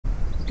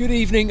Good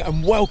evening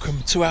and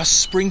welcome to our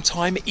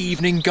springtime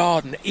evening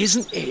garden.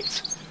 Isn't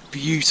it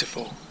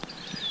beautiful?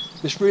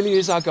 This really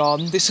is our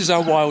garden. This is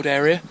our wild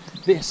area.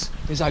 This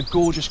is our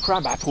gorgeous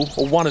crabapple,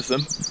 or one of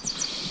them.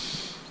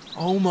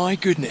 Oh my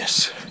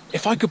goodness.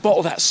 If I could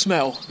bottle that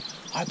smell,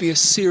 I'd be a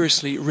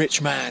seriously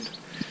rich man.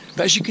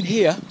 But as you can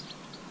hear,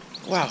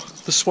 wow,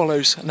 the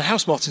swallows and the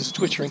house martins are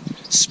twittering.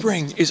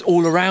 Spring is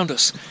all around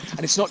us.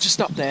 And it's not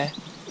just up there.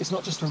 It's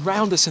not just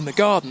around us in the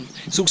garden.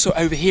 It's also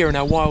over here in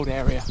our wild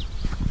area.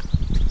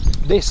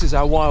 This is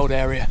our wild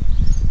area.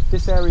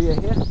 This area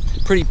here,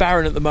 pretty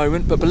barren at the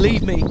moment, but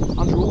believe me,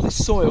 under all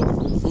this soil,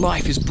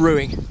 life is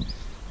brewing.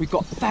 We've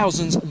got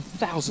thousands and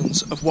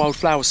thousands of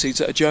wildflower seeds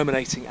that are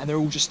germinating, and they're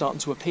all just starting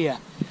to appear.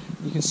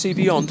 You can see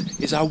beyond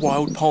is our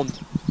wild pond.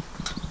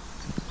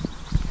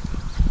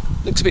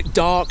 Looks a bit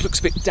dark, looks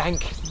a bit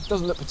dank,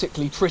 doesn't look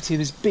particularly pretty.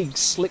 There's big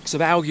slicks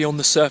of algae on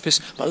the surface,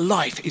 but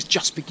life is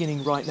just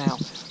beginning right now.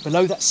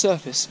 Below that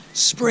surface,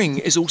 spring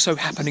is also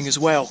happening as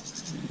well.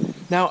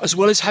 Now, as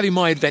well as having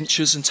my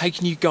adventures and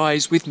taking you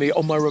guys with me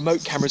on my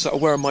remote cameras that I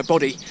wear on my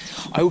body,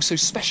 I also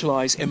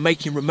specialise in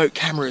making remote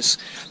cameras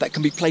that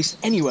can be placed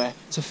anywhere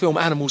to film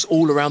animals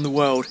all around the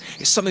world.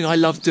 It's something I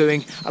love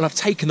doing, and I've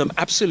taken them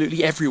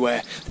absolutely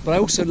everywhere. But I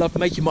also love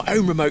making my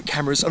own remote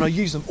cameras, and I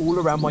use them all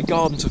around my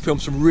garden to film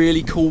some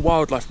really cool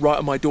wildlife right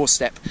on my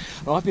doorstep.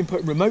 And I've been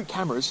putting remote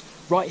cameras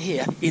right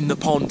here in the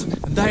pond,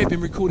 and they have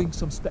been recording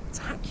some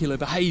spectacular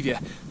behaviour,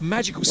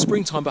 magical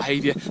springtime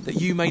behaviour that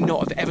you may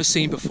not have ever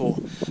seen before.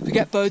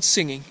 Forget birds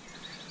singing,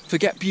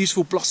 forget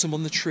beautiful blossom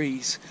on the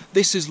trees.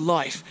 This is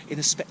life in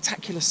a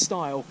spectacular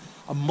style,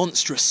 a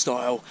monstrous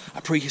style,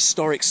 a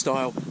prehistoric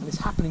style, and it's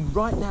happening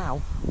right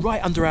now,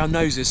 right under our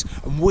noses,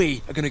 and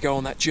we are going to go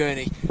on that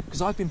journey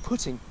because I've been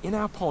putting in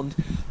our pond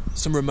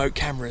some remote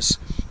cameras.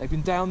 They've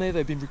been down there,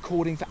 they've been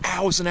recording for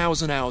hours and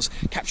hours and hours,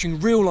 capturing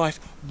real life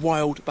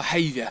wild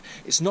behaviour.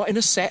 It's not in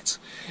a set,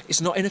 it's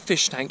not in a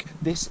fish tank,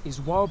 this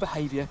is wild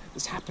behaviour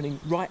that's happening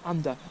right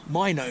under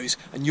my nose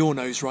and your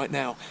nose right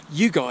now.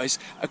 You guys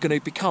are going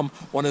to become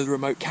one of the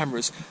remote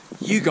cameras.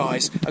 You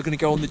guys are going to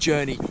go on the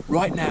journey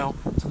right now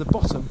to the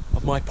bottom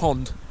of my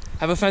pond.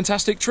 Have a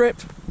fantastic trip.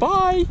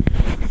 Bye!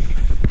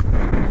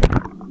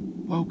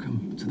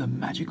 Welcome to the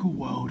magical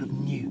world of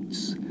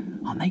newts.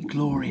 Aren't they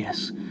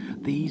glorious?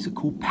 These are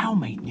called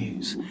palmate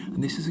newts,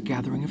 and this is a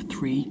gathering of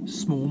 3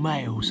 small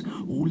males,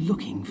 all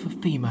looking for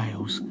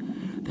females.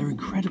 They're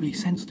incredibly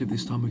sensitive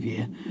this time of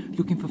year,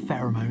 looking for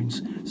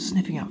pheromones,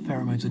 sniffing out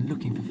pheromones and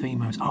looking for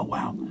females. Oh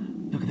wow,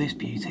 look at this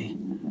beauty.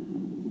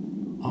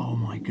 Oh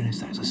my goodness,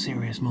 that's a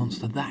serious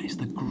monster. That is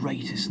the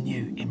greatest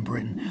newt in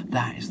Britain.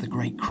 That is the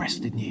Great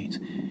Crested Newt.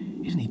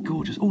 Isn't he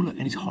gorgeous? Oh look,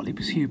 and he's hotly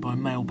pursued by a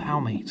male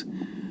palmate.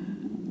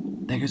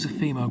 There goes a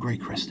female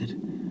Great Crested.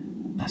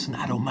 That's an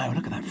adult male.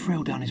 Look at that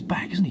frill down his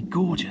back. Isn't he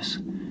gorgeous?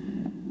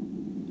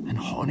 And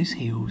hot on his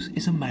heels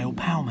is a male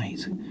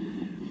palmate.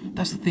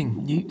 That's the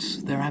thing. Newts,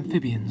 they're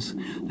amphibians.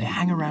 They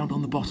hang around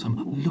on the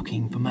bottom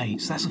looking for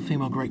mates. That's a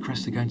female Great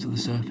Crested going to the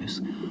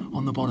surface.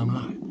 On the bottom,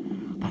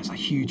 look. That's a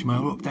huge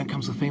male. Look, down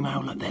comes the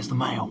female. Look, there's the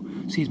male.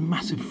 See his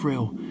massive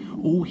frill.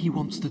 All he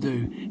wants to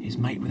do is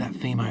mate with that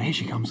female. Here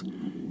she comes.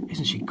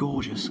 Isn't she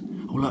gorgeous?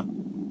 Oh, look.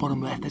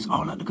 Bottom left. There's...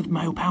 Oh, look at the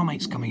male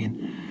palmates coming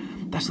in.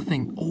 That's the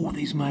thing, all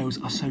these males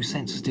are so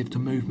sensitive to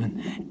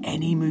movement.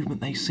 Any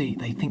movement they see,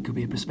 they think could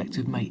be a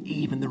prospective mate,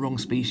 even the wrong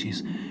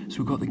species. So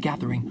we've got the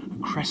gathering of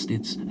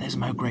cresteds. There's a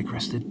male Great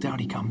Crested, down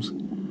he comes.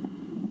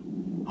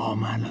 Oh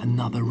man,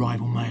 another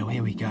rival male,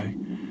 here we go.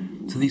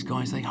 So these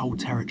guys, they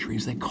hold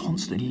territories. They're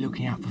constantly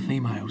looking out for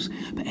females.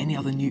 But any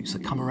other newts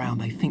that come around,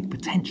 they think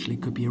potentially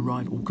could be a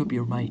rival, could be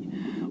a mate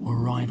or a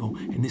rival.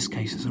 In this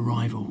case, it's a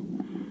rival.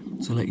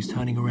 So look, he's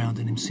turning around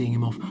and him seeing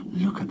him off.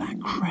 Look at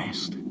that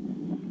crest.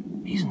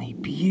 Isn't he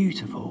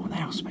beautiful? They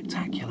are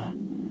spectacular.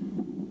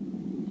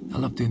 I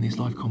love doing these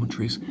live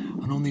commentaries,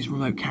 and on these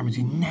remote cameras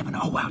you never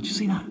know. Oh wow, did you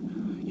see that?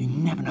 You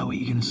never know what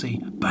you're going to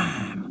see.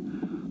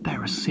 Bam!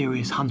 They're a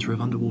serious hunter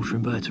of underwater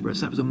invertebrates.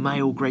 That was a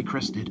male Great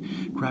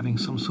Crested grabbing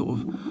some sort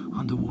of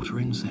underwater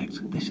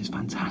insect. This is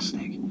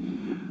fantastic.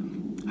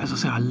 As I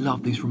say, I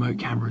love these remote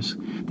cameras.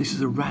 This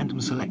is a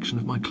random selection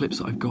of my clips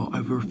that I've got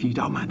over a few...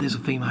 Oh man, there's a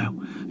female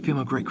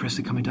Great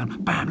Crested coming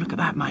down. Bam, look at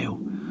that male.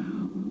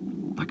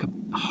 Like a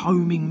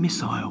homing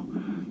missile.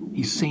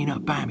 He's seen her,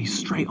 bam, he's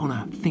straight on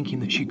her, thinking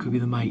that she could be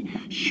the mate.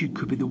 She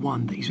could be the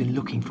one that he's been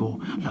looking for.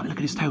 Look at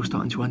his tail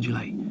starting to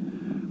undulate.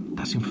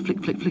 That's him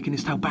flicking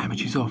his tail, bam, and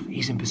she's off.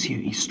 He's in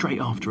pursuit, he's straight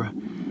after her.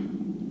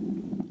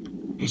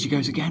 Here she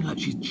goes again, look,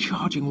 she's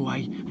charging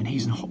away, and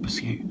he's in hot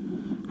pursuit.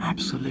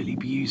 Absolutely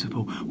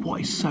beautiful.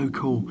 What is so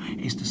cool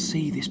is to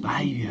see this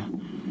behaviour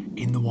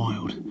in the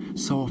wild.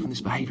 So often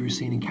this behaviour is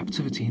seen in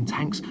captivity in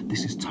tanks.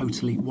 This is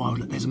totally wild.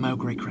 Look, there's a male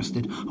Great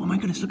Crested. Oh my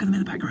goodness, look at them in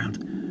the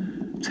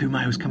background. 2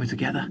 males coming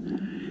together,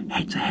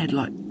 head to head,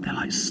 like they're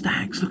like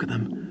stags. Look at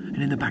them.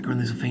 And in the background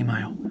there's a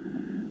female.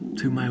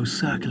 2 males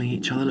circling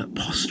each other, look,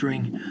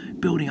 posturing,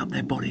 building up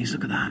their bodies.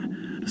 Look at that.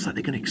 Looks like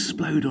they're going to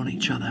explode on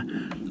each other,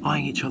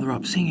 eyeing each other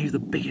up, seeing who's the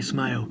biggest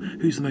male,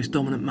 who's the most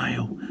dominant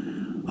male.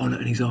 Oh look,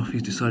 and he's off.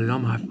 He's decided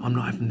I'm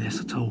not having this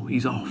at all.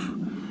 He's off.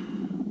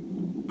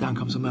 Down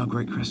comes the male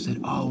Great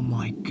Crested. Oh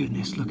my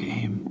goodness, look at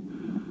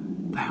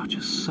him. They are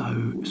just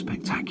so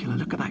spectacular.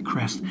 Look at that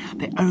crest.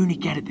 They only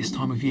get it this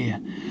time of year.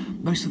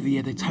 Most of the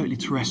year they're totally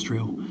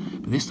terrestrial,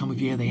 but this time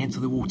of year they enter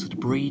the water to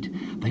breed,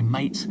 they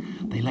mate,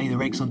 they lay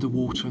their eggs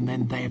underwater, and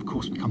then they of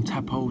course become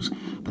tadpoles.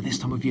 But this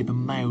time of year the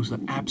males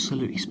look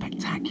absolutely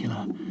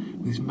spectacular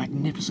with this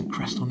magnificent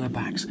crest on their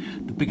backs.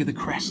 The bigger the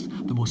crest,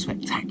 the more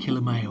spectacular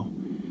male.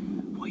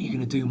 What are you going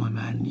to do, my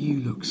man?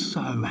 You look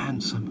so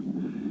handsome.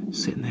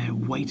 Sitting there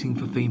waiting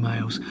for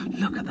females.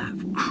 Look at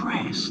that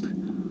crest.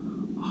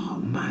 Oh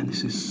man,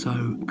 this is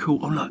so cool.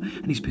 Oh look,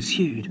 and he's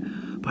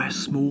pursued by a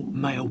small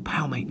male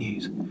palmate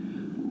newt.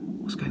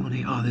 What's going on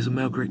here? Oh, there's a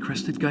male Great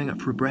Crested going up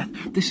for a breath.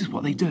 This is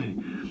what they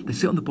do. They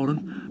sit on the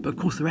bottom, but of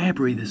course they're air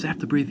breathers. They have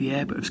to breathe the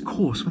air, but of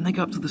course when they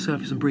go up to the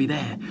surface and breathe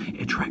air,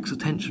 it attracts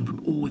attention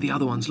from all the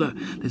other ones. Look,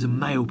 there's a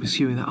male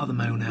pursuing that other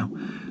male now.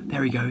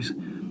 There he goes.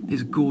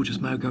 There's a gorgeous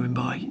male going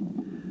by.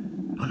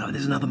 Oh no,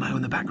 there's another male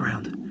in the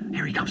background.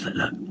 Here he comes,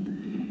 look.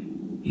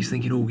 He's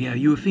thinking, oh yeah,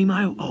 you a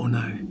female? Oh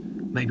no,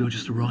 maybe you're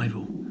just a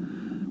rival.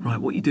 Right,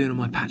 what are you doing on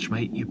my patch,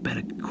 mate? You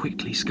better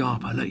quickly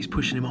scarper. Look, he's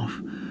pushing him off.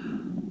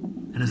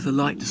 And as the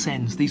light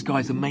descends, these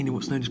guys are mainly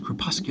what's known as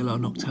crepuscular or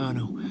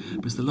nocturnal.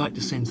 But as the light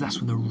descends, that's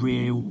when the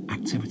real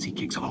activity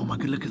kicks. Oh my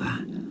god, look at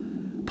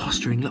that.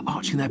 Posturing, look,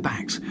 arching their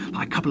backs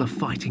like a couple of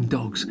fighting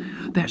dogs.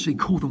 They actually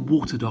call them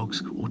water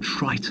dogs or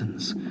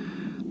tritons.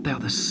 They are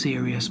the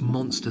serious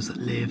monsters that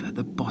live at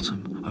the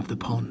bottom of the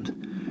pond.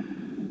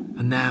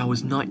 And now,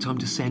 as nighttime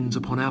descends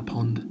upon our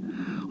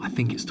pond, I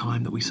think it's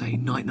time that we say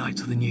night-night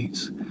to the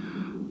newts.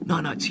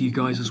 Night-night to you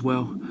guys as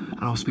well, and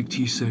I'll speak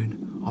to you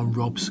soon on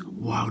Rob's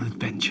Wild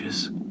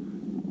Adventures.